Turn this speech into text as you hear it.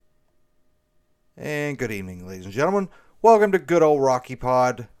And good evening, ladies and gentlemen. Welcome to Good Old Rocky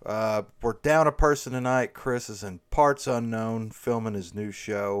Pod. We're down a person tonight. Chris is in parts unknown, filming his new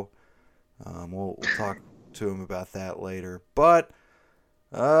show. We'll talk to him about that later. But,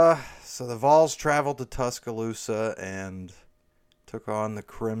 so the Vols traveled to Tuscaloosa and took on the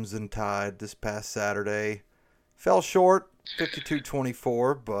Crimson Tide this past Saturday. Fell short,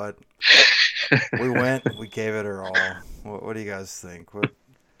 52-24, but we went. We gave it our all. What do you guys think?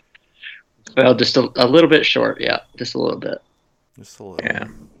 Well, just a little bit short, yeah, just a little bit. Just a little. Yeah,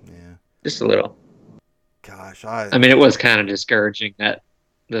 Yeah. just a little. Gosh, I mean, it was kind of discouraging that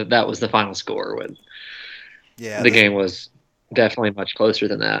that was the final score. When yeah, the game was definitely much closer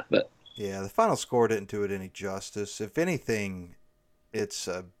than that, but yeah, the final score didn't do it any justice. If anything, it's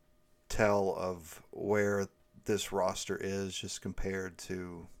a tell of where this roster is just compared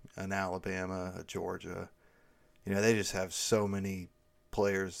to an Alabama, a Georgia. You know, they just have so many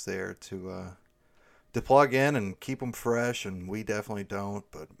players there to plug in and keep them fresh, and we definitely don't.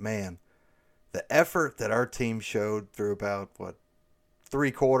 But man, the effort that our team showed through about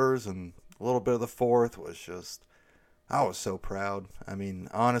three quarters and a little bit of the fourth was just, I was so proud. I mean,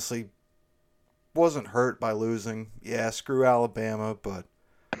 honestly, wasn't hurt by losing. Yeah, screw Alabama, but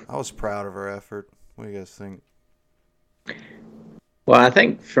I was proud of our effort. What do you guys think? Well, I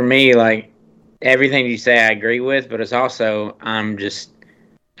think for me, like everything you say, I agree with, but it's also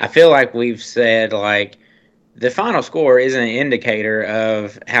I feel like we've said like the final score is an indicator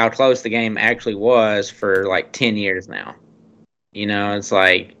of how close the game actually was for like 10 years now. You know, it's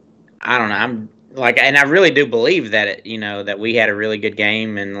like I don't know. I'm like, and I really do believe that that we had a really good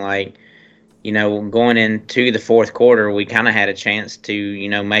game, and like going into the fourth quarter, we kind of had a chance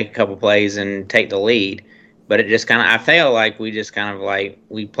to make a couple plays and take the lead. But it just kind of, I feel like we just kind of like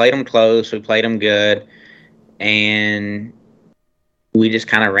we played them close, we played them good, and we just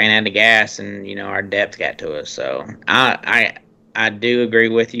kind of ran out of gas, and our depth got to us. So I do agree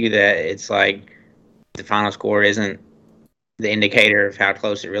with you that it's like the final score isn't the indicator of how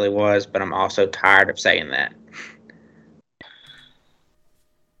close it really was, but I'm also tired of saying that.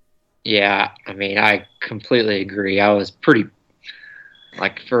 yeah, I mean, I completely agree. I was pretty,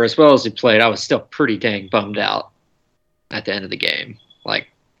 like, for as well as he played, I was still pretty dang bummed out at the end of the game. Like,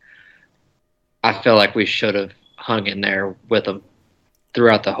 I feel like we should have hung in there with them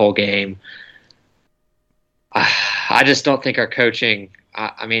throughout the whole game. I just don't think our coaching.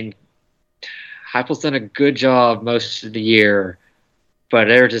 I mean, Heupel's done a good job most of the year, but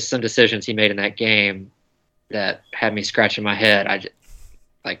there were just some decisions he made in that game that had me scratching my head.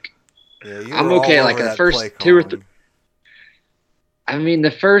 Like, Yeah, you I'm were all okay. Like over the that play first two or three. calling. I mean,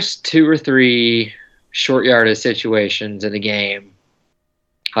 the first two or three short yardage situations in the game,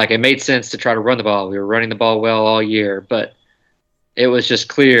 like it made sense to try to run the ball. We were running the ball well all year, but it was just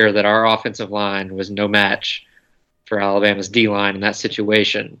clear that our offensive line was no match for Alabama's D line in that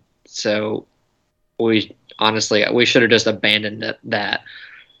situation. So we should have just abandoned that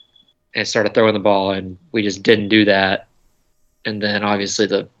and started throwing the ball, and we just didn't do that. And then obviously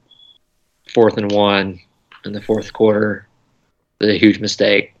the 4th and 1 in the fourth quarter was a huge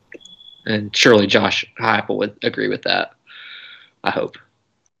mistake. And surely Josh Heupel would agree with that. I hope.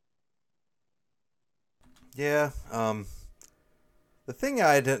 Yeah, the thing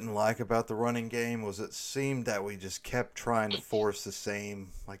I didn't like about the running game was it seemed that we just kept trying to force the same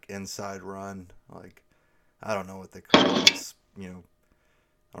like inside run. Like I don't know what they call it. It's I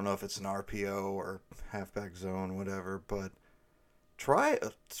don't know if it's an RPO or halfback zone, whatever. But try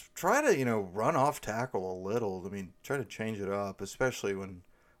to run off tackle a little. I mean, try to change it up, especially when,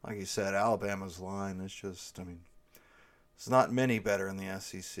 like you said, Alabama's line is just. I mean, it's not many better in the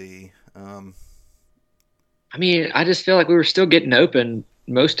SEC. I mean, I just feel like we were still getting open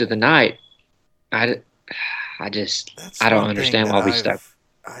most of the night. I, I just, That's I don't one thing understand that why we stuck.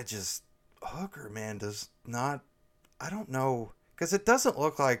 I just Hooker, man, does not. I don't know because it doesn't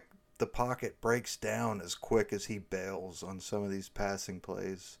look like the pocket breaks down as quick as he bails on some of these passing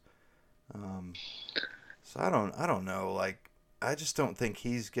plays. Um, so I don't know. Like I just don't think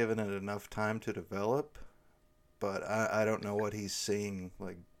he's given it enough time to develop. But I don't know what he's seeing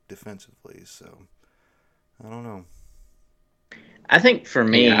like defensively. So I don't know. I think for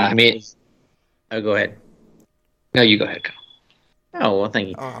Yeah, I me, mean, oh, go ahead. no, you go ahead, Kyle. Oh, well, thank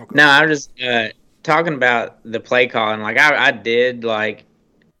you. Oh, okay. No, I'm just talking about the play calling. Like I did like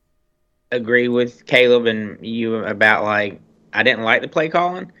agree with Caleb and you about like I didn't like the play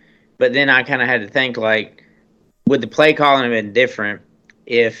calling, but then I kind of had to think like would the play calling have been different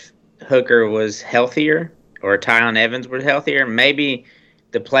if Hooker was healthier or Tyron Evans was healthier? Maybe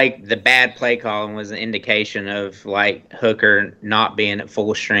the bad play calling was an indication of like Hooker not being at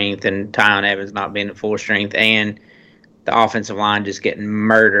full strength and Tyon Evans not being at full strength, and the offensive line just getting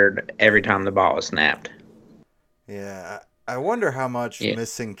murdered every time the ball was snapped. Yeah, I wonder how much Yeah.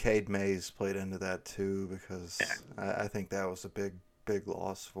 missing Cade Mays played into that too, because I think that was a big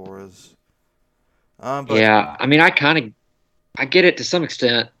loss for us. But Yeah, I mean, I get it to some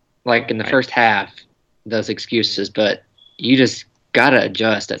extent, like in the first half, those excuses, but you just gotta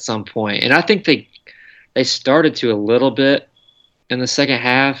adjust at some point. And I think they started to a little bit in the second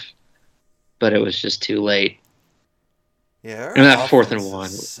half, but it was just too late. yeah, And our that fourth and offense is one,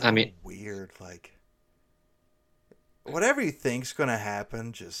 so I mean, weird. Like whatever you think's gonna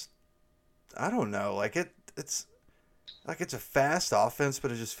happen, just I don't know. Like it's like it's a fast offense,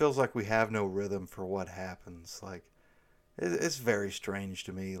 but it just feels like we have no rhythm for what happens. Like it's very strange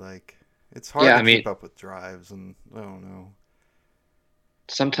to me. Like it's hard yeah, to I mean, keep up with drives, and I don't know.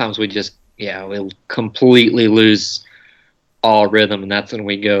 sometimes we completely lose all rhythm, and that's when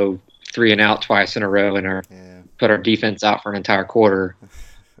we go 3 and out twice in a row and Yeah. put our defense out for an entire quarter.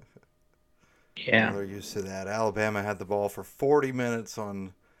 Yeah. Well, they're used to that. Alabama had the ball for 40 minutes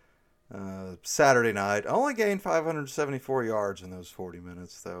on Saturday night. Only gained 574 yards in those 40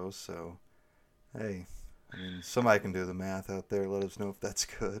 minutes, though. So, hey, I mean, somebody can do the math out there. Let us know if that's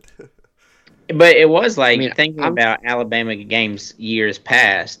good. But it was I like mean, thinking I'm about Alabama games years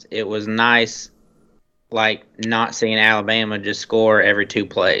past. It was nice, like not seeing Alabama just score every 2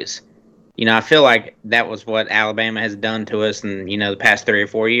 plays. I feel like that was what Alabama has done to us in the past 3 or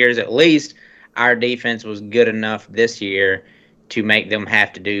 4 years. At least our defense was good enough this year to make them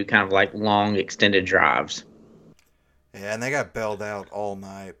have to do kind of like long extended drives. Yeah, and they got bailed out all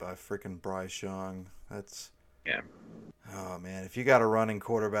night by freaking Bryce Young. That's Yeah. Oh man, if you got a running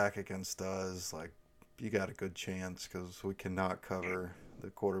quarterback against us, like you got a good chance because we cannot cover the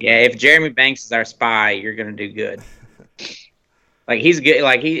Yeah, quarterback. if Jeremy Banks is our spy, you're gonna do good. Like he's good.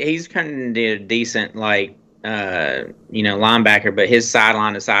 Like he's kind of a decent linebacker, but his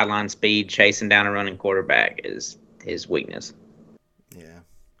sideline to sideline speed, chasing down a running quarterback, is his weakness. Yeah.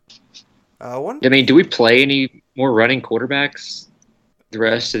 One I mean, do we play any more running quarterbacks the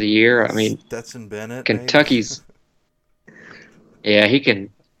rest of the year? I mean, Stetson Bennett maybe. Kentucky's, yeah, he can,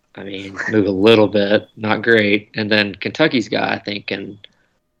 I mean, move a little bit, not great. And then Kentucky's guy, I think,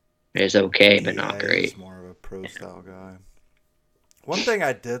 is okay, but not Yeah, he's great. more of a pro style guy. One thing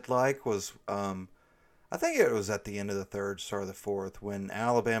I did like was I think it was at the end of the third, start of the fourth, when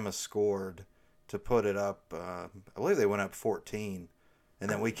Alabama scored to put it up. I believe they went up 14, and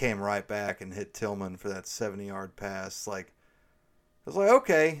then we came right back and hit Tillman for that 70-yard pass. Like I was like,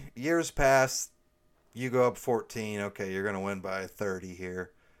 okay, years pass, you go up 14. Okay, you're gonna win by 30 here,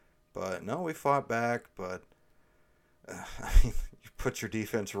 but no, we fought back. But I mean, you put your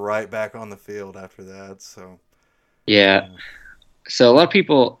defense right back on the field after that. So Yeah. So a lot of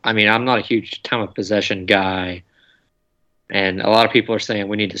people, I mean, I'm not a huge time of possession guy, and a lot of people are saying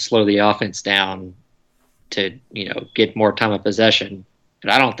we need to slow the offense down to, get more time of possession.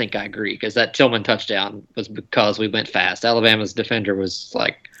 But I don't think I agree because that Tillman touchdown was because we went fast. Alabama's defender was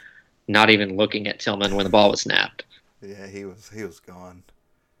like not even looking at Tillman when the ball was snapped. yeah, he was gone.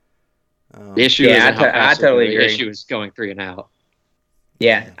 The issue Yeah, isn't how I fast we totally go. The agree. issue is going 3 and out.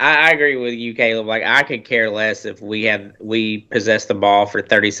 Yeah, I agree with you, Caleb. Like I could care less if we possessed the ball for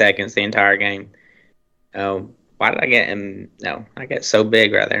 30 seconds the entire game. Oh, why did I get him? No, I got so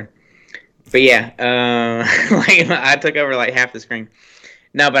big right there. But yeah, like I took over like half the screen.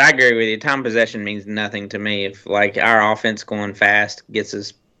 No, but I agree with you. Time possession means nothing to me. If like our offense going fast gets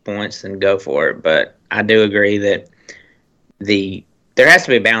us points, then go for it. But I do agree that there has to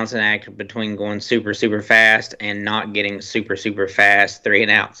be a balancing act between going super super fast and not getting super super fast 3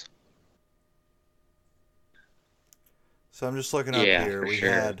 and outs. So I'm just looking up Yeah, here. for We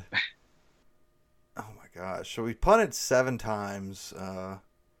sure. had, oh my gosh. So we punted 7 times.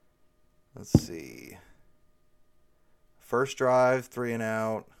 Let's see. First drive, 3 and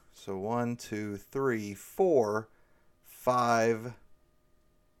out. So 1, 2, 3, 4, 5.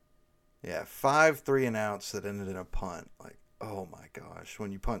 Yeah, 5 3 and outs that ended in a punt. Like, oh my gosh.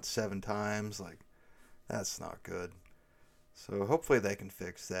 When you punt 7 times, like, that's not good. So hopefully they can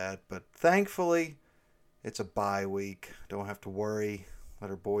fix that. But thankfully, it's a bye week. Don't have to worry.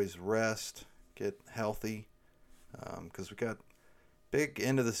 Let our boys rest, get healthy, because we got big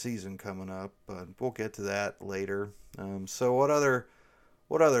end of the season coming up. But we'll get to that later. So what other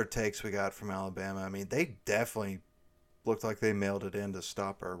takes we got from Alabama? I mean, they definitely looked like they mailed it in to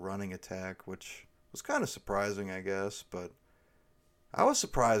stop our running attack, which was kind of surprising, I guess. But I was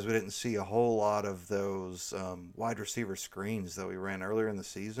surprised we didn't see a whole lot of those wide receiver screens that we ran earlier in the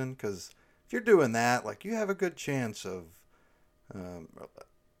season. Because if you're doing that, like you have a good chance of. Um,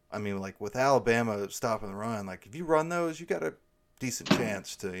 I mean, like with Alabama stopping the run, like if you run those, you got a decent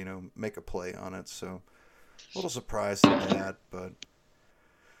chance to make a play on it. So a little surprised at that, but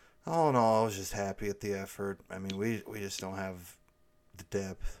all in all, I was just happy at the effort. I mean, we just don't have the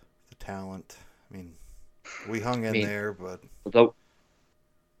depth, the talent. I mean, we hung in there, but the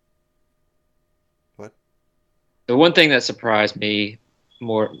what? the one thing that surprised me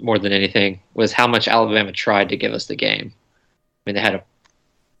more than anything was how much Alabama tried to give us the game. I mean,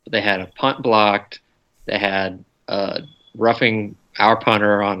 they had a punt blocked, they had roughing our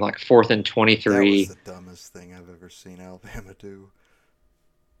punter on like 4th and 23. That was the dumbest thing I've ever seen Alabama do.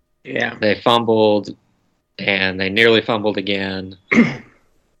 Yeah. They fumbled, and they nearly fumbled again.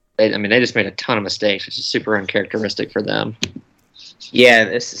 They just made a ton of mistakes, which is super uncharacteristic for them. Yeah,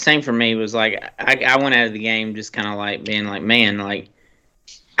 it's the same for me. It was like I went out of the game just kind of like being like, man, like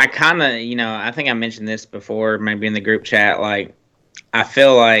I kind of, I think I mentioned this before, maybe in the group chat. Like I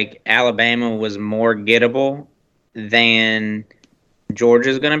feel like Alabama was more gettable than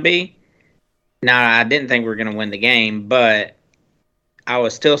Georgia's going to be. Now, I didn't think we were going to win the game, but I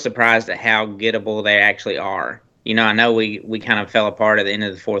was still surprised at how gettable they actually are. I know we kind of fell apart at the end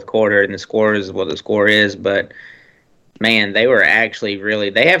of the fourth quarter, and the score is what the score is, but man, they were actually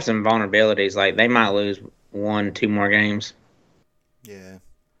they have some vulnerabilities. Like they might lose 1-2 more games. Yeah.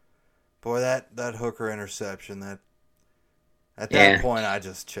 Boy, that Hooker interception, at that point I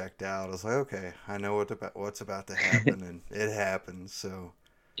just checked out. I was like, okay, I know what's about to happen, and it happened. So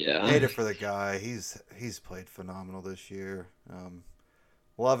Yeah, hate it for the guy. He's played phenomenal this year.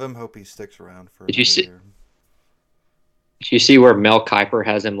 Love him. Hope he sticks around for another year. Did you see where Mel Kiper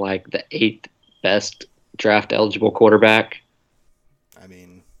has him like the 8th best draft eligible quarterback? I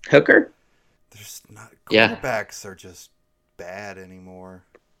mean, Hooker? There's not quarterbacks are just bad anymore.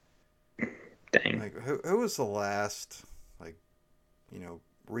 Dang. Like who was the last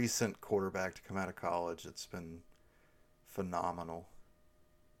recent quarterback to come out of college that's been phenomenal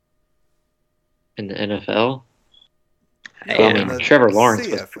In the NFL? Trevor Lawrence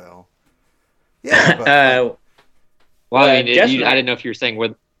CFL. Yeah, but I didn't know if you were saying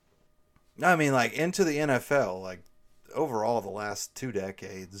what. I mean, like into the NFL, like overall the last 2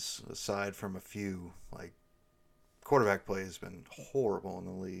 decades, aside from a few, like quarterback play has been horrible in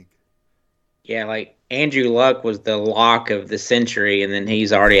the league. Yeah, like Andrew Luck was the lock of the century, and then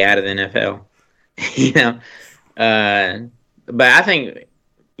he's already out of the NFL. But I think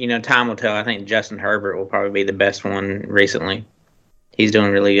time will tell. I think Justin Herbert will probably be the best one recently. He's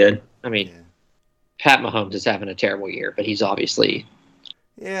doing really good. I mean, Pat Mahomes is having a terrible year, but he's obviously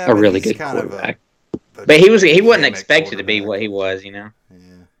a really good quarterback. But he wasn't expected to be what he was,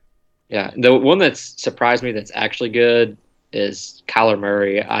 Yeah, the one that's surprised me that's actually good is Kyler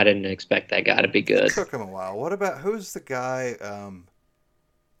Murray. I didn't expect that guy to be good. It took him a while. What about who's the guy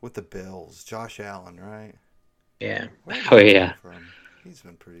with the Bills? Josh Allen, right? Yeah. Oh yeah. He's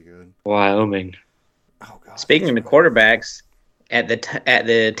been pretty good. Wyoming. Oh God. Speaking of quarterbacks, at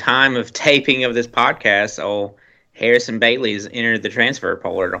the time of taping of this podcast, Harrison Bailey's entered the transfer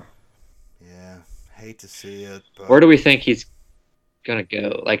portal. Yeah, hate to see it. But where do we think he's gonna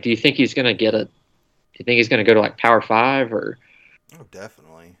go? Like, do you think he's gonna go to like Power 5 or? Oh,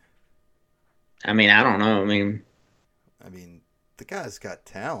 definitely. I mean, I don't know. I mean, the guy's got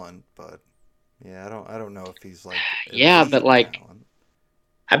talent, but yeah, I don't know if he's like. Yeah, but like. Talent.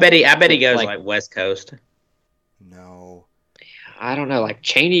 I bet he goes like West Coast. No. I don't know. Like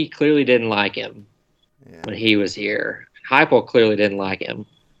Chaney clearly didn't like him when he was here. Heupel clearly didn't like him.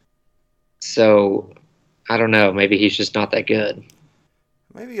 So I don't know. Maybe he's just not that good.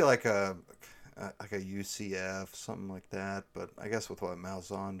 Maybe like a UCF, something like that. But I guess with what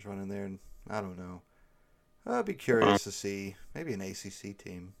Malzahn's running there, I don't know. I'd be curious to see maybe an ACC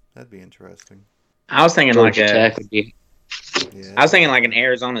team. That'd be interesting. I was thinking Georgia Tech would be. Yeah. I was thinking like an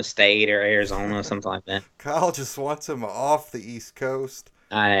Arizona State or Arizona, something like that. Kyle just wants him off the East Coast.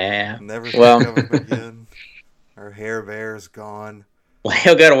 Never think of him again. Our hair bear's gone. Well,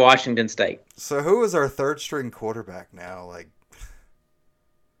 he'll go to Washington State. So who is our third string quarterback now? Like,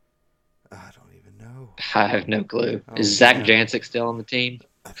 I don't even know. I have no clue. Is Zach Jancic still on the team?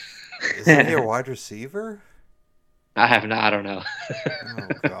 Isn't he a wide receiver? I don't know. Oh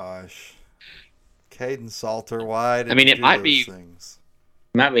gosh. Caden Salter wide. It might be. Things.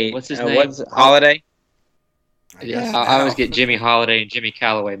 Might be. What's his name? What's Holiday? I always get Jimmy Holiday and Jimmy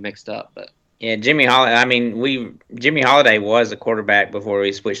Callaway mixed up, but yeah, Jimmy Holiday. Jimmy Holiday was a quarterback before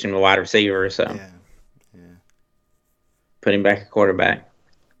we switched him to wide receiver. So yeah. put him back at quarterback.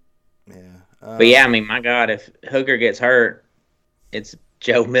 Yeah. But yeah, I mean, my God, if Hooker gets hurt, it's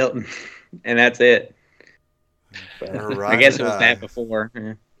Joe Milton, and that's it. But I guess it was that before.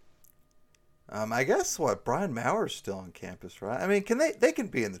 Yeah. I guess Brian Maurer's still on campus, right? I mean, they can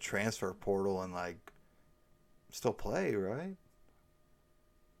be in the transfer portal and like still play, right?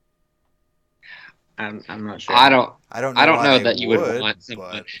 I'm not sure. I don't know that you would want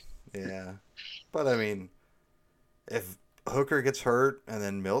someone. Yeah, but I mean, if Hooker gets hurt and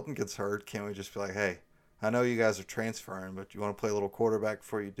then Milton gets hurt, can't we just be like, hey, I know you guys are transferring, but you want to play a little quarterback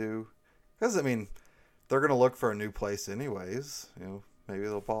before you do? Because I mean, they're gonna look for a new place anyways. You know, maybe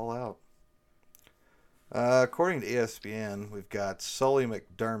they'll ball out. According to ESPN, we've got Sully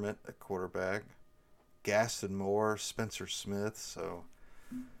McDermott at quarterback, Gaston Moore, Spencer Smith. So,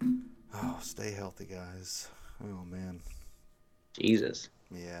 stay healthy, guys. Oh, man. Jesus.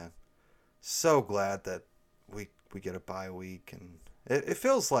 Yeah. So glad that we get a bye week. And it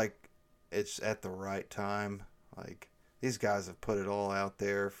feels like it's at the right time. Like, these guys have put it all out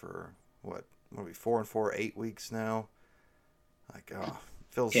there for, what are we, 4-4, 8 weeks now? Like,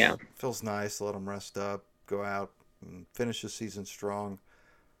 feels nice to let them rest up, go out and finish the season strong,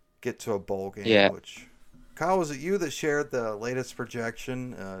 get to a bowl game. Yeah. Which, Kyle, was it you that shared the latest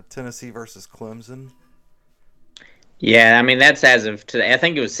projection, Tennessee versus Clemson? Yeah, I mean that's as of today. I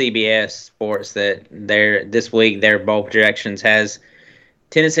think it was CBS Sports that this week their bowl projections has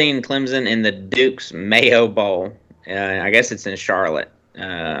Tennessee and Clemson in the Duke's Mayo Bowl. I guess it's in Charlotte,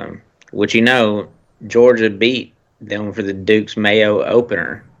 which Georgia beat them for the Duke's Mayo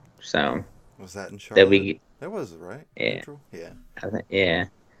opener. So was that in Charlotte? That was right. Yeah. Neutral? Yeah. I think, yeah.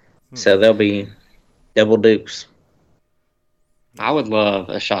 So they'll be double Dukes. I would love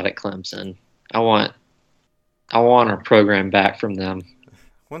a shot at Clemson. I want our program back from them.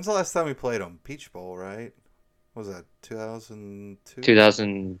 When's the last time we played them? Peach Bowl, right? What was that 2002?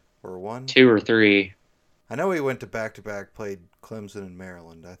 2001? 2 or 3. I know we went to back-to-back, played Clemson and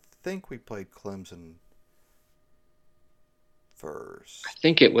Maryland. I think we played Clemson first. I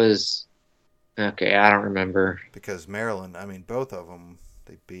think it was... Okay, I don't remember. Because Maryland, I mean, both of them,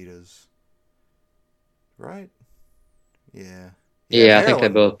 they beat us. Right? Yeah. Yeah, I think they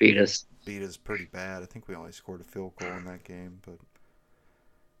both beat us. Beat us pretty bad. I think we only scored a field goal in that game, but...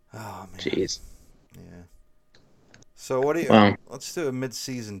 Oh, man. Jeez. Yeah. So what do you... Let's do a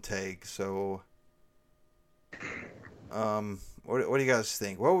mid-season take. So... What do you guys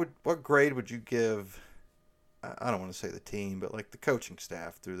think? What grade would you give... I don't want to say the team, but like the coaching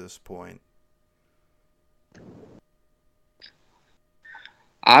staff through this point?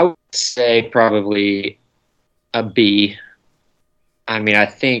 I would say probably a B. I mean, I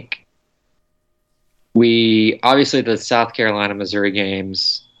think obviously the South Carolina, Missouri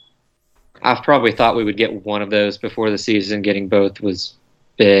games, I've probably thought we would get one of those before the season. Getting both was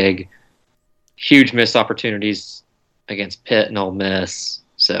big. Huge missed opportunities against Pitt and Ole Miss.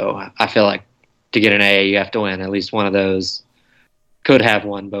 So I feel like to get an A, you have to win at least one of those. Could have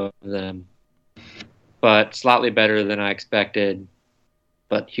won both of them. But slightly better than I expected,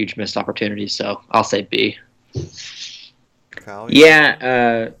 but huge missed opportunities. So I'll say B. Kyle,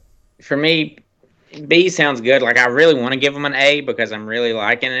 for me, B sounds good. Like I really want to give them an A because I'm really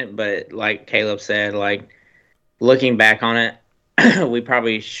liking it. But like Caleb said, like looking back on it, we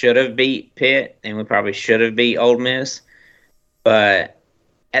probably should have beat Pitt and we probably should have beat Ole Miss. But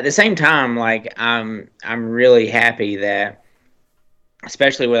at the same time, like I'm really happy that,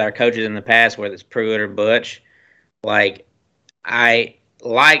 especially with our coaches in the past, whether it's Pruitt or Butch, like I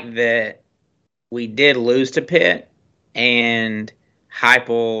like that we did lose to Pitt and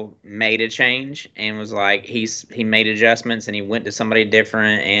Heupel made a change and was like he made adjustments and he went to somebody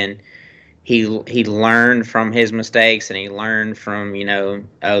different and he learned from his mistakes and he learned from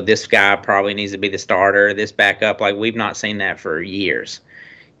this guy probably needs to be the starter, this backup. Like we've not seen that for years.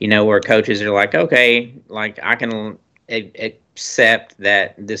 Where coaches are like, okay, like I can accept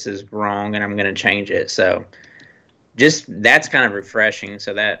that this is wrong and I'm going to change it. So just that's kind of refreshing.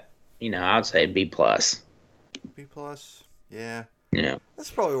 So that, I would say B+. B+, yeah. Yeah.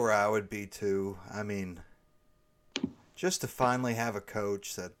 That's probably where I would be too. I mean, just to finally have a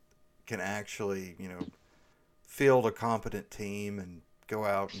coach that can actually, field a competent team and go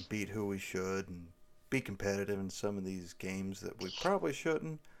out and beat who we should and be competitive in some of these games that we probably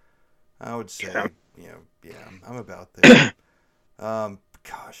shouldn't. I would say, I'm about there.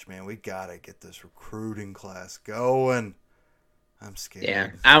 Gosh, man, we gotta get this recruiting class going. I'm scared.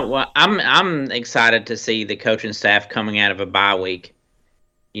 Yeah, I'm excited to see the coaching staff coming out of a bye week.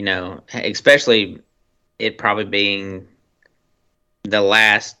 Especially it probably being the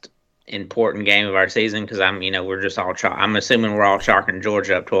last important game of our season because we're just all I'm assuming we're all chalking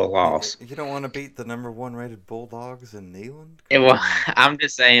Georgia up to a loss. You don't want to beat the number 1 rated Bulldogs in Neyland? I'm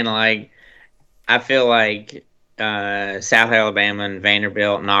just saying, like, I feel like South Alabama and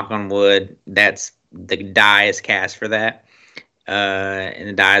Vanderbilt, knock on wood, that's the die is cast for that. And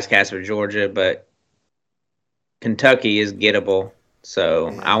the die is cast for Georgia, but Kentucky is gettable.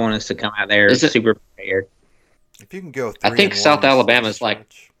 So I want us to come out there super prepared. If you can go 3-1, I think South Alabama's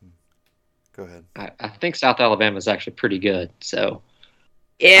Go ahead. I think South Alabama is actually pretty good. So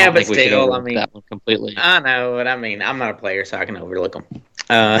yeah, but still, that one completely. I know, but I'm not a player, so I can overlook them.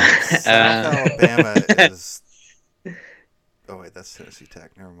 South Alabama is. Oh wait, that's Tennessee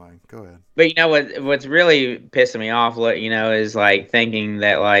Tech. Never mind. Go ahead. But you know what's really pissing me off, is like thinking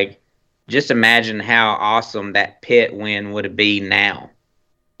that like, just imagine how awesome that Pitt win would be now.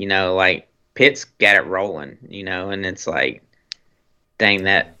 Like Pitt's got it rolling. And it's like, dang,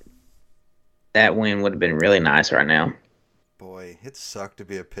 that win would have been really nice right now. Boy, it sucked to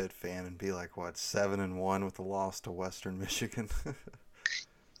be a Pitt fan and be like, what, 7-1 with a loss to Western Michigan.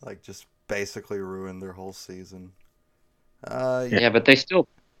 Like, just basically ruined their whole season. Yeah, but they still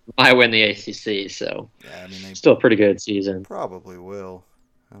might win the ACC, so yeah, I mean, they still a pretty good season. Probably will.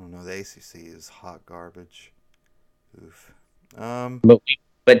 I don't know. The ACC is hot garbage. Oof.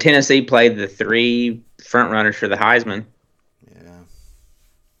 But Tennessee played the 3 front runners for the Heisman. Yeah.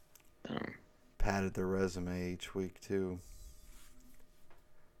 Padded their resume each week too.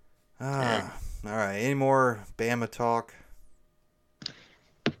 All right. Any more Bama talk?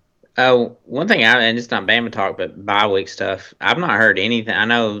 One thing, and it's not Bama talk, but bye week stuff. I've not heard anything. I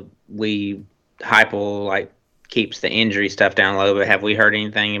know Heupel like keeps the injury stuff down low, but have we heard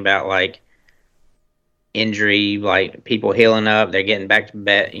anything about like injury, like people healing up? They're getting back to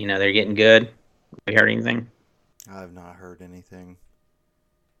bet. They're getting good. Have we heard anything? I've not heard anything.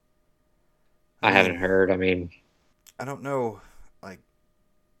 I haven't heard. I mean, I don't know. Like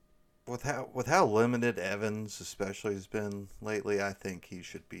with how limited Evans especially has been lately, I think he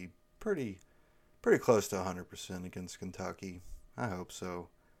should be pretty close to 100% against Kentucky. I hope so.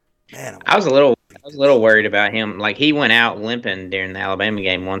 Man, I was a little worried about him. Like he went out limping during the Alabama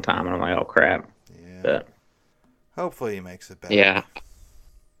game one time, and I'm like, oh crap. Yeah. But hopefully he makes it back. Yeah.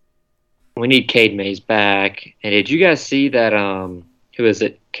 We need Cade Mays back. And did you guys see that? Who is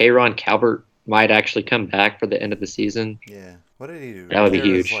it? K'Ron Calvert might actually come back for the end of the season. Yeah. What did he do? That would be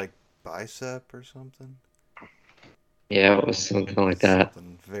huge. Like bicep or something? Yeah, it was something like that.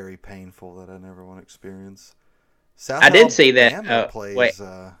 Something very painful that I never want to experience. I did see that. Plays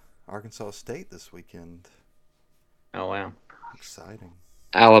Arkansas State this weekend. Oh wow! Exciting.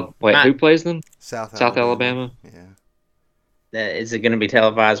 Who plays them? South Alabama. Yeah. Is it going to be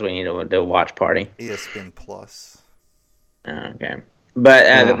televised? We need to do a watch party. ESPN Plus. Okay.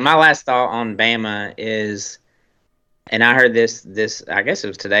 But my last thought on Bama is, and I heard this I guess it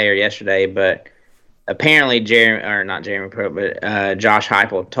was today or yesterday, but apparently Josh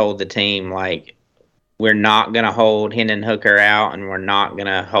Heupel told the team like, we're not going to hold Hendon Hooker out, and we're not going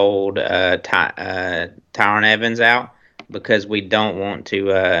to hold Tyron Evans out because we don't want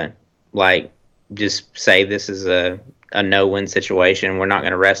to just say this is a no-win situation. We're not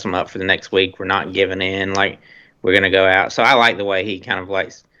going to rest them up for the next week. We're not giving in. Like, we're going to go out. So I like the way he kind of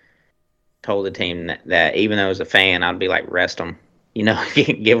like told the team that even though as a fan, I'd be like, rest them.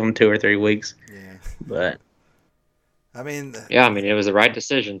 Give them 2 or 3 weeks. Yeah. But I mean, it was the right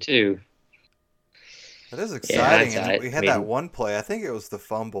decision too. That is exciting. Yeah, and we had that one play. I think it was the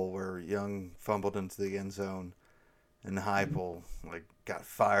fumble where Young fumbled into the end zone, and Heupel got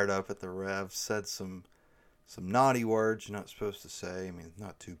fired up at the ref, said some naughty words you're not supposed to say. I mean,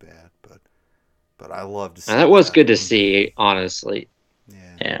 not too bad, but I love to see that. Was good to see, honestly.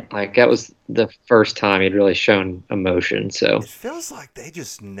 Yeah. That was the first time he'd really shown emotion. So it feels like they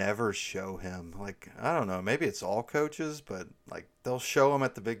just never show him. I don't know. Maybe it's all coaches, but they'll show him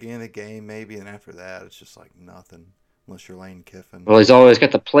at the beginning of the game, maybe, and after that, it's just nothing. Unless you're Lane Kiffin. Well, he's always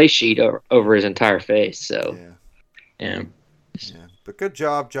got the play sheet over his entire face. So yeah. But good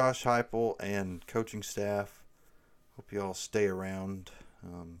job, Josh Heupel and coaching staff. Hope you all stay around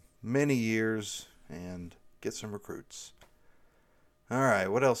many years and get some recruits. All right,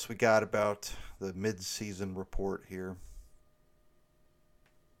 what else we got about the mid-season report here?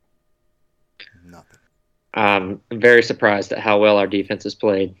 Nothing. I'm very surprised at how well our defense has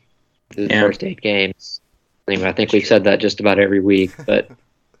played through the first 8 games. I think we've said that just about every week, but I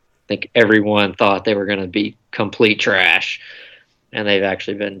think everyone thought they were going to be complete trash, and they've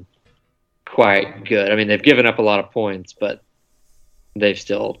actually been quite good. I mean, they've given up a lot of points, but they've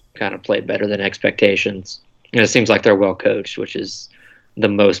still kind of played better than expectations. It seems like they're well coached, which is the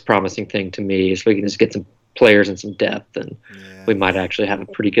most promising thing to me. If we can just get some players and some depth, and Yeah. we might actually have a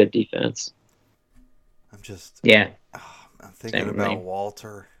pretty good defense. I'm just. Yeah. I'm thinking Same with about me.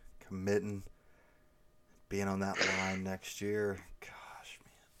 Walter committing, being on that line next year. Gosh,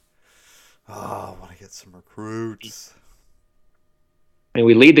 man. Oh, I want to get some recruits. I mean,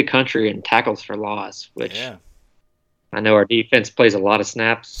 we lead the country in tackles for loss, which Yeah. I know our defense plays a lot of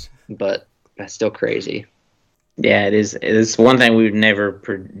snaps, but that's still crazy. Yeah, it is. It's one thing we've never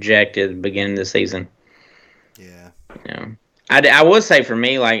projected at the beginning of the season. Yeah. You know, I would say for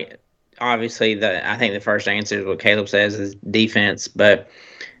me, like obviously I think the first answer is what Caleb says is defense, but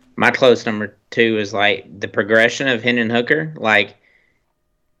my close number 2 is like the progression of Hendon Hooker. Like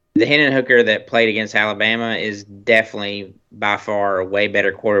the Hendon Hooker that played against Alabama is definitely by far a way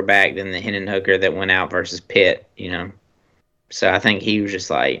better quarterback than the Hendon Hooker that went out versus Pitt. You know, so I think he was just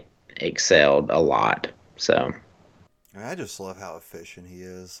like excelled a lot. So I just love how efficient he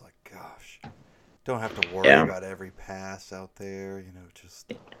is. Like, gosh, don't have to worry Yeah. about every pass out there. You know,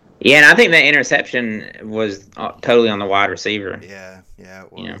 just yeah, and I think that interception was totally on the wide receiver. yeah,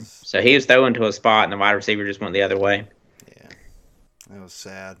 it was. You know, so he was throwing to a spot, and the wide receiver just went the other way. Yeah, it was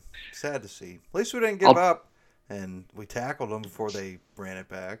sad. Sad to see. At least we didn't give up, and we tackled them before they ran it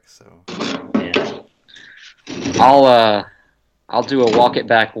back. So Yeah. I'll do a walk it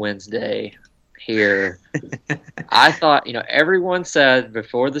back Wednesday here. I thought, everyone said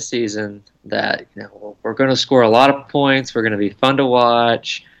before the season that, we're going to score a lot of points. We're going to be fun to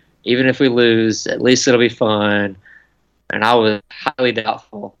watch. Even if we lose, at least it'll be fun. And I was highly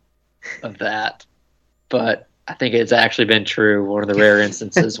doubtful of that. But I think it's actually been true. One of the rare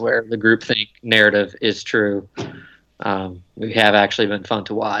instances where the groupthink narrative is true. We have actually been fun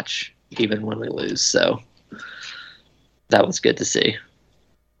to watch, even when we lose. So that was good to see.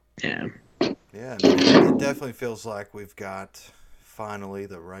 Yeah. yeah, I mean, it definitely feels like we've got finally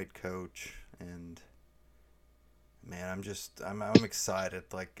the right coach, and man, I'm excited.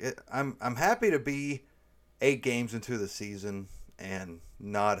 Like I'm happy to be 8 games into the season and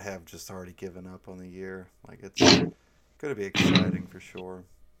not have just already given up on the year. Like it's gonna be exciting for sure.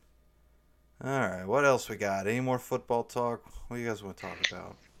 All right, what else we got? Any more football talk? What do you guys want to talk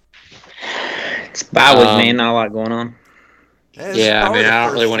about? It's bye week, man. Not a lot going on. Hey, this is Yeah, I probably mean, the I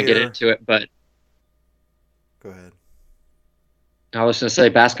don't really first want to get year- into it, but Go ahead. I was going to say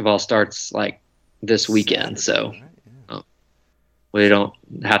basketball starts like this weekend, so Saturday, right? Yeah. we don't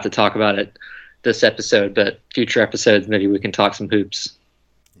have to talk about it this episode, but future episodes, maybe we can talk some hoops.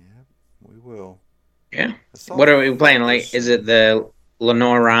 Yeah, we will. Yeah. I saw What are we playing? Like, Ferguson. is it the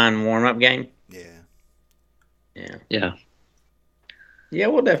Lenore Ryan warm up game? Yeah. Yeah. Yeah. Yeah,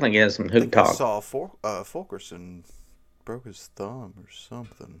 we'll definitely get some I hoop think I talk. saw Fulkerson broke his thumb or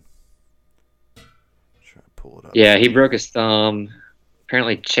something. Try to pull it up. Yeah, he broke his thumb.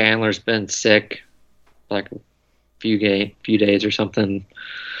 Apparently Chandler's been sick like a few days or something.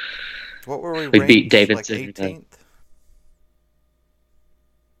 What were we? We beat ranked, like Davidson. 18th.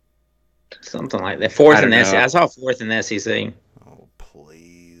 Something like that. Fourth I in don't the SEC. know. I saw fourth in the SEC. Oh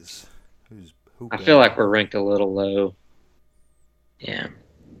please! Who? I feel like we're ranked a little low. Yeah.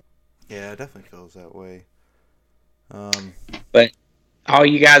 Yeah, it definitely feels that way. All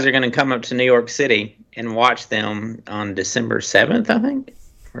you guys are going to come up to New York City and watch them on December 7th, I think,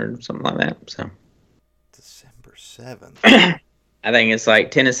 or something like that. So December 7th. I think it's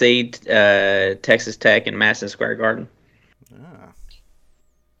like Tennessee, Texas Tech, and Madison Square Garden. Ah.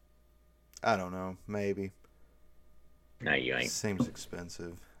 I don't know. Maybe. No, you ain't. Seems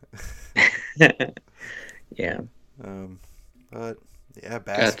expensive. Yeah. But yeah, Got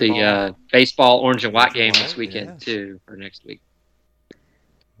basketball. the baseball orange and white Orange game and this white, weekend yes. too, or next week.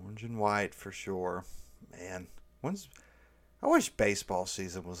 Orange and white for sure. Man, I wish baseball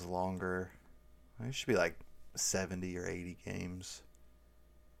season was longer. It should be like 70 or 80 games.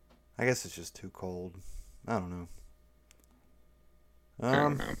 I guess it's just too cold. I don't know. I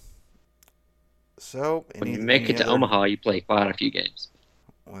don't know. So When you make it to other- Omaha, you play quite a few games.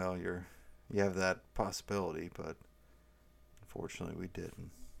 Well, you have that possibility, but unfortunately we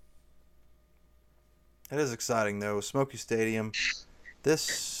didn't. It is exciting though. Smoky Stadium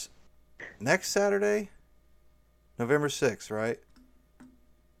this next Saturday, November 6th, right?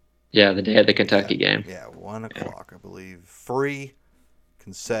 Yeah, the day of the Kentucky game. Yeah, 1 o'clock, I believe. Free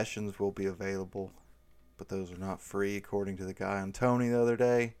concessions will be available, but those are not free, according to the guy on Tony the other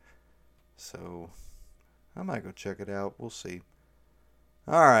day. So I might go check it out. We'll see.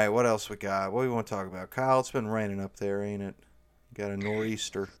 All right, what else we got? What do we want to talk about? Kyle, it's been raining up there, ain't it? Got a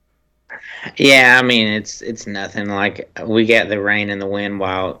nor'easter. Yeah, I mean it's nothing. Like we got the rain and the wind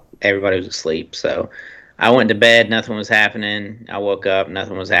while everybody was asleep. So I went to bed, nothing was happening. I woke up,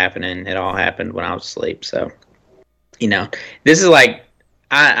 nothing was happening. It all happened when I was asleep. So, this is like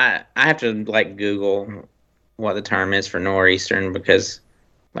I have to like Google what the term is for nor'eastern because,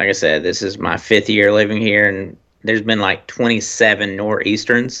 like I said, this is my 5th year living here, and there's been like 27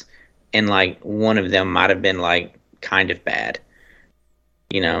 nor'easterns, and like one of them might have been like kind of bad.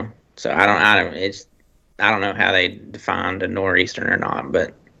 So I don't know how they defined a nor'eastern or not,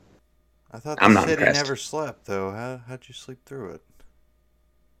 but I thought I'm the not city impressed. never slept, though. How'd you sleep through it?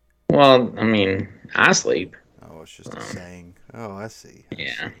 Well, I mean, I sleep. Oh, it's just a saying. Oh, I see. I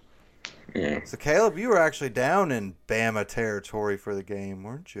Yeah. see. Yeah. So, Caleb, you were actually down in Bama territory for the game,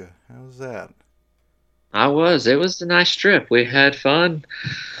 weren't you? How was that? I was. It was a nice trip. We had fun.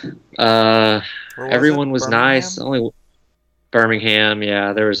 Where was it? Everyone was nice. Birmingham? Only Birmingham.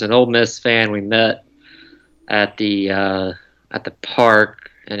 Yeah, there was an Ole Miss fan we met at the park,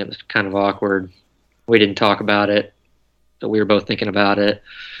 and it was kind of awkward. We didn't talk about it, but we were both thinking about it.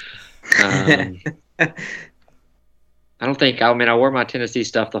 I don't think. I mean, I wore my Tennessee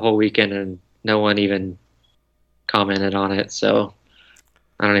stuff the whole weekend, and no one even commented on it. So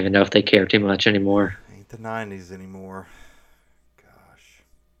I don't even know if they care too much anymore. Ain't the 90s anymore. Gosh.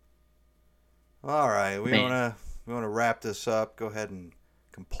 All right, we Man. wanna wrap this up. Go ahead and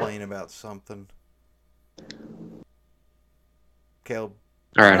complain about something. Caleb.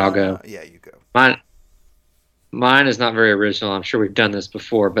 All right, I'll go. Yeah, you go. Mine is not very original. I'm sure we've done this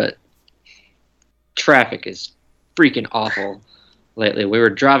before, but traffic is freaking awful lately. We were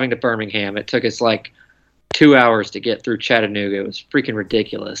driving to Birmingham. It took us like 2 hours to get through Chattanooga. It was freaking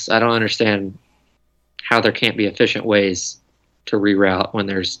ridiculous. I don't understand how there can't be efficient ways to reroute when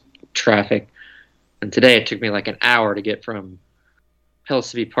there's traffic. And today it took me like an hour to get from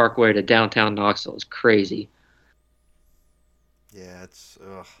Pellissippi Parkway to downtown Knoxville. It was crazy. Yeah, it's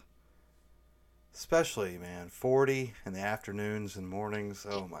especially, man, 40 in the afternoons and mornings.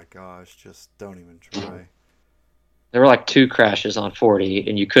 Oh my gosh, just don't even try. There were like 2 crashes on 40,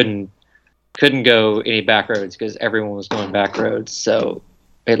 and you couldn't go any back roads because everyone was going back roads. So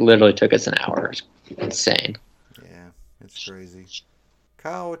it literally took us an hour. It's insane. Yeah, it's crazy.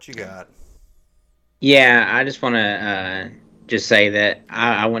 Kyle, what you got? Yeah, I just want to just say that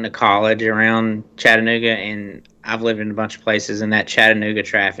I went to college around Chattanooga, and I've lived in a bunch of places, and that Chattanooga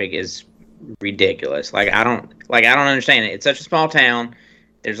traffic is ridiculous. I don't understand it. It's such a small town.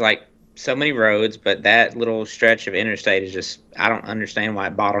 There's like so many roads, but that little stretch of interstate is just I don't understand why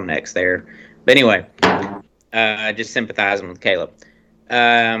it bottlenecks there. But anyway, just sympathizing with Caleb.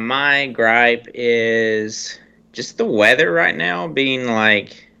 My gripe is just the weather right now being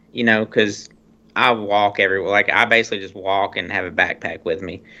like, because I walk everywhere. Like, I basically just walk and have a backpack with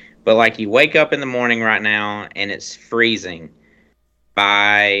me. But, like, you wake up in the morning right now and it's freezing.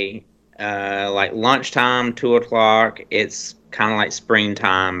 By, like, lunchtime, 2 o'clock, it's kind of like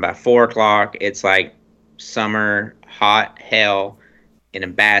springtime. By 4 o'clock, it's like summer, hot hell in a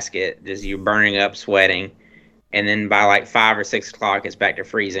basket. Just you burning up, sweating. And then by like 5 or 6 o'clock, it's back to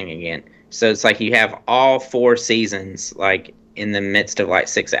freezing again. So it's like you have all 4 seasons like in the midst of like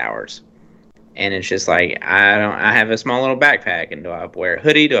 6 hours, and it's just like I have a small little backpack, and do I wear a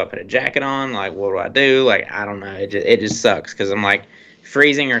hoodie? Do I put a jacket on? Like, what do I do? Like, I don't know. It just sucks because I'm like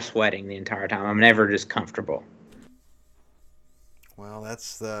freezing or sweating the entire time. I'm never just comfortable. Well,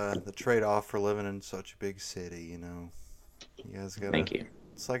 that's the trade-off for living in such a big city. You guys gotta. Thank you.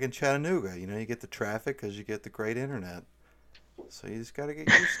 It's like in Chattanooga. You get the traffic because you get the great internet. So you just gotta get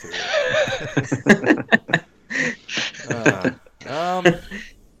used to it.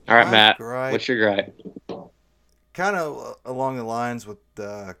 All right, Matt. Gripe, What's your gripe? kind of along the lines with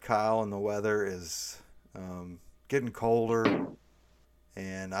Kyle and the weather is getting colder,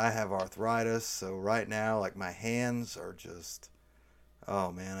 and I have arthritis. So right now, like my hands are just,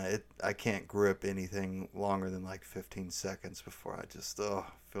 oh man, I can't grip anything longer than like 15 seconds before I just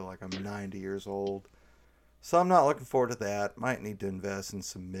feel like I'm 90 years old. So I'm not looking forward to that. Might need to invest in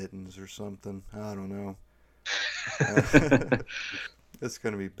some mittens or something. I don't know. It's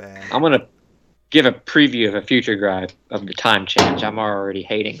gonna be bad. I'm gonna give a preview of a future gripe of the time change. I'm already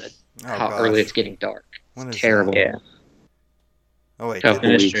hating it. Oh How gosh. early it's getting dark. When is Terrible. that? Yeah. Oh wait, Couple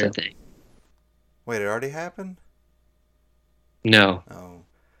That is weeks, true. I think. wait, it already happened? No. Oh.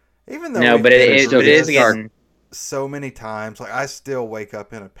 Even though No, we've but been it through but it is this getting. so many times, like I still wake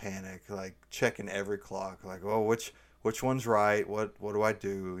up in a panic, like checking every clock, like, oh, which one's right? What do I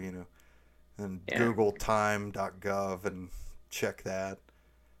do? And Yeah. Google time.gov and check that.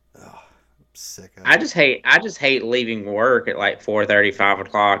 Oh, I'm sick of I it. just hate leaving work at like 4:30, 5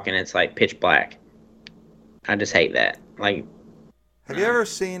 o'clock, and it's like pitch black. I just hate that. Like, Have you ever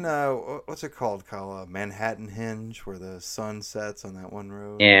seen what's it called? Manhattan Hinge, where the sun sets on that one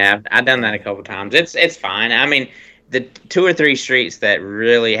road. Yeah, I've done that a couple times. It's fine. I mean, the 2 or 3 streets that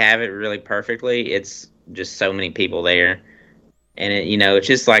really have it really perfectly, it's just so many people there, and it's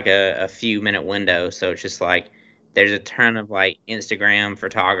just like a few minute window. So it's just like there's a ton of like Instagram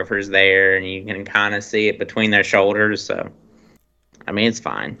photographers there, and you can kind of see it between their shoulders. So, I mean, it's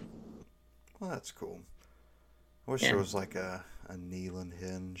fine. Well, that's cool. I wish there was like a Neyland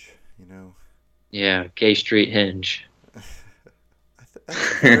Hinge, Yeah, Gay Street Hinge. I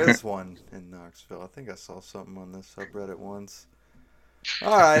think there is one in Knoxville. I think I saw something on this subreddit once.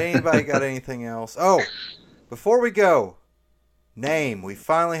 All right, anybody got anything else? Oh, before we go, name. We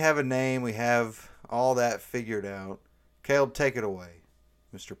finally have a name. We have all that figured out. Caleb, take it away,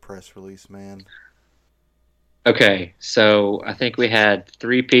 Mr. Press Release Man. Okay, so I think we had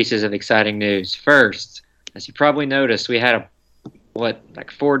 3 pieces of exciting news. First, as you probably noticed, we had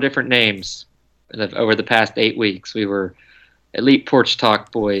 4 different names over the past 8 weeks. We were Elite Porch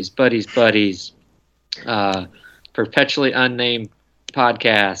Talk Boys, Buddies, Perpetually Unnamed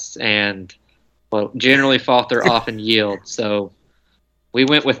Podcasts, and generally Falter Often Yield. So we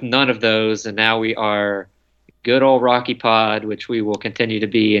went with none of those, and now we are Good Old Rocky Pod, which we will continue to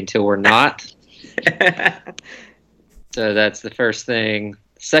be until we're not. So that's the first thing.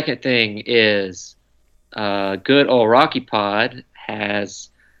 Second thing is Good Old Rocky Pod has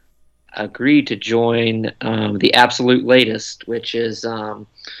agreed to join the Absolute Latest, which is a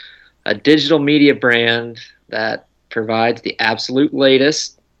digital media brand that provides the absolute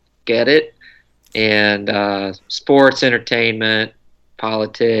latest, get it, and sports, entertainment,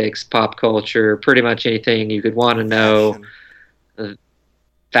 politics, pop culture, pretty much anything you could want to know.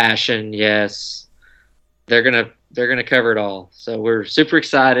 Fashion, yes. They're gonna cover it all. So we're super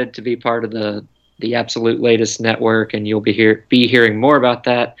excited to be part of the Absolute Latest network, and you'll be hearing more about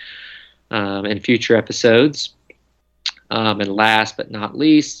that in future episodes. And last but not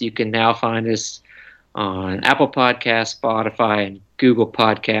least, you can now find us on Apple Podcasts, Spotify, and Google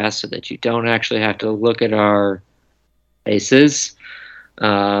Podcasts, so that you don't actually have to look at our faces.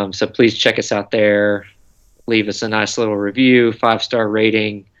 So please check us out there. Leave us a nice little review, 5-star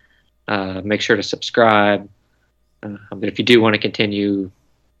rating. Make sure to subscribe. But if you do want to continue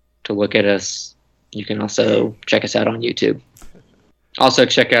to look at us, you can also check us out on YouTube. Also,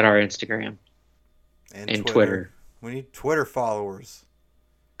 check out our Instagram and Twitter. We need Twitter followers.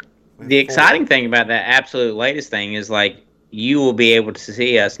 The exciting thing about that Absolute Latest thing is, like, you will be able to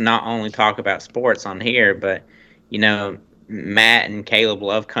see us not only talk about sports on here, but, Matt and Caleb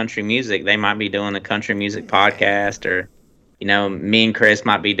love country music. They might be doing a country music podcast, or, me and Chris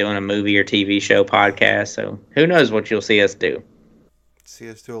might be doing a movie or TV show podcast. So who knows what you'll see us do. See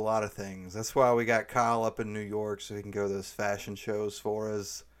us do a lot of things. That's why we got Kyle up in New York, so he can go to those fashion shows for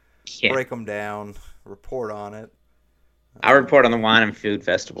us, break them down, report on it. I'll report on the Wine and Food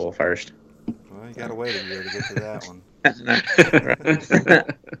Festival first. Well, you got to wait a year to get to that one.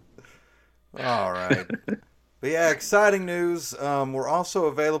 All right. But yeah, exciting news. We're also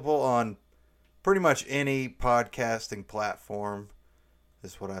available on pretty much any podcasting platform,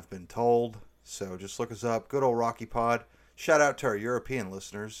 is what I've been told. So just look us up, Good Old Rocky Pod. Shout out to our European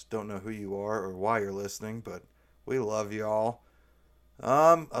listeners. Don't know who you are or why you're listening, but we love y'all.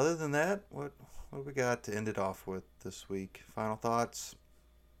 Other than that, what do we got to end it off with this week? Final thoughts?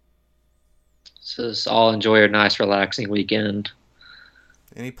 So just all enjoy a nice, relaxing weekend.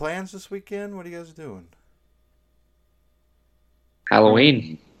 Any plans this weekend? What are you guys doing?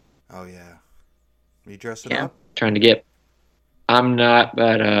 Halloween. Oh, yeah. Are you dressing up? I'm not,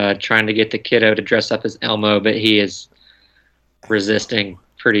 but trying to get the kiddo to dress up as Elmo, but he is resisting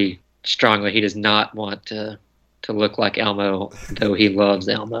pretty strongly. He does not want to look like Elmo, though he loves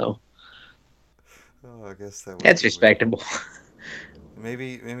Elmo. Oh, I guess that's respectable.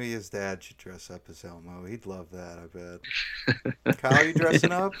 Maybe his dad should dress up as Elmo. He'd love that, I bet. Kyle, you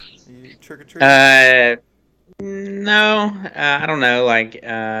dressing up? You trick or treating? No, I don't know. Like,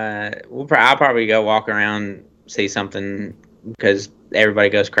 I'll probably go walk around, see something, because everybody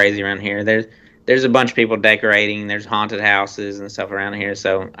goes crazy around here. There's a bunch of people decorating. There's haunted houses and stuff around here,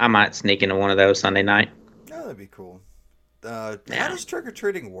 so I might sneak into one of those Sunday night. Oh, that'd be cool. How does trick or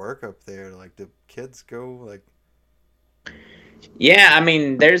treating work up there? Like, do kids go like? Yeah, I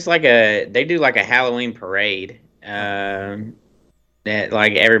mean, they do like a Halloween parade. That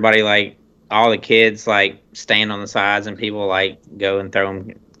like everybody, like all the kids, like stand on the sides and people like go and throw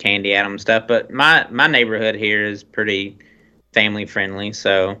them candy at them and stuff. But my neighborhood here is pretty family friendly,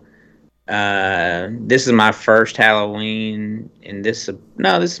 so this is my first Halloween, and this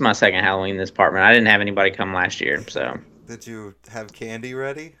is my second Halloween in this apartment. I didn't have anybody come last year, so Did you have candy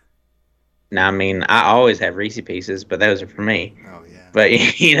ready? Now, I mean, I always have Reese Pieces, but those are for me. Oh yeah. But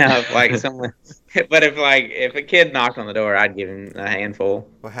if like someone, but if a kid knocked on the door, I'd give him a handful.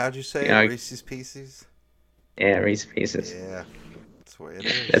 Well, how'd you say You know, it? Reese's Pieces. Yeah, Reese Pieces. Yeah, that's the way it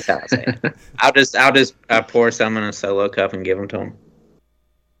is. That's how I say it. I'll just pour some in a solo cup and give them to him.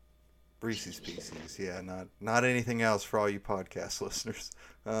 Reese's Pieces. Yeah, not anything else for all you podcast listeners.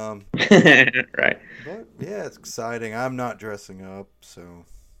 Right. But yeah, it's exciting. I'm not dressing up, so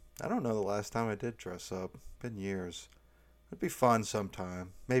I don't know the last time I did dress up. Been years. It'd be fun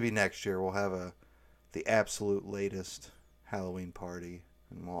sometime. Maybe next year we'll have the absolute latest Halloween party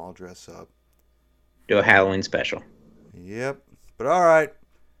and we'll all dress up. Do a Halloween special. Yep. But all right,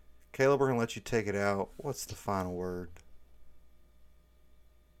 Caleb, we're gonna let you take it out. What's the final word?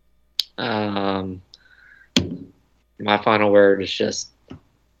 My final word is just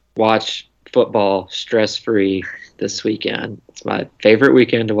watch football stress-free this weekend. It's my favorite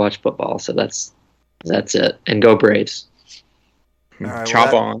weekend to watch football, so that's it. And go Braves. All right,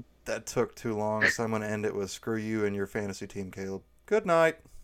 Chop well, on. that took too long, so I'm gonna end it with screw you and your fantasy team, Caleb. Good night.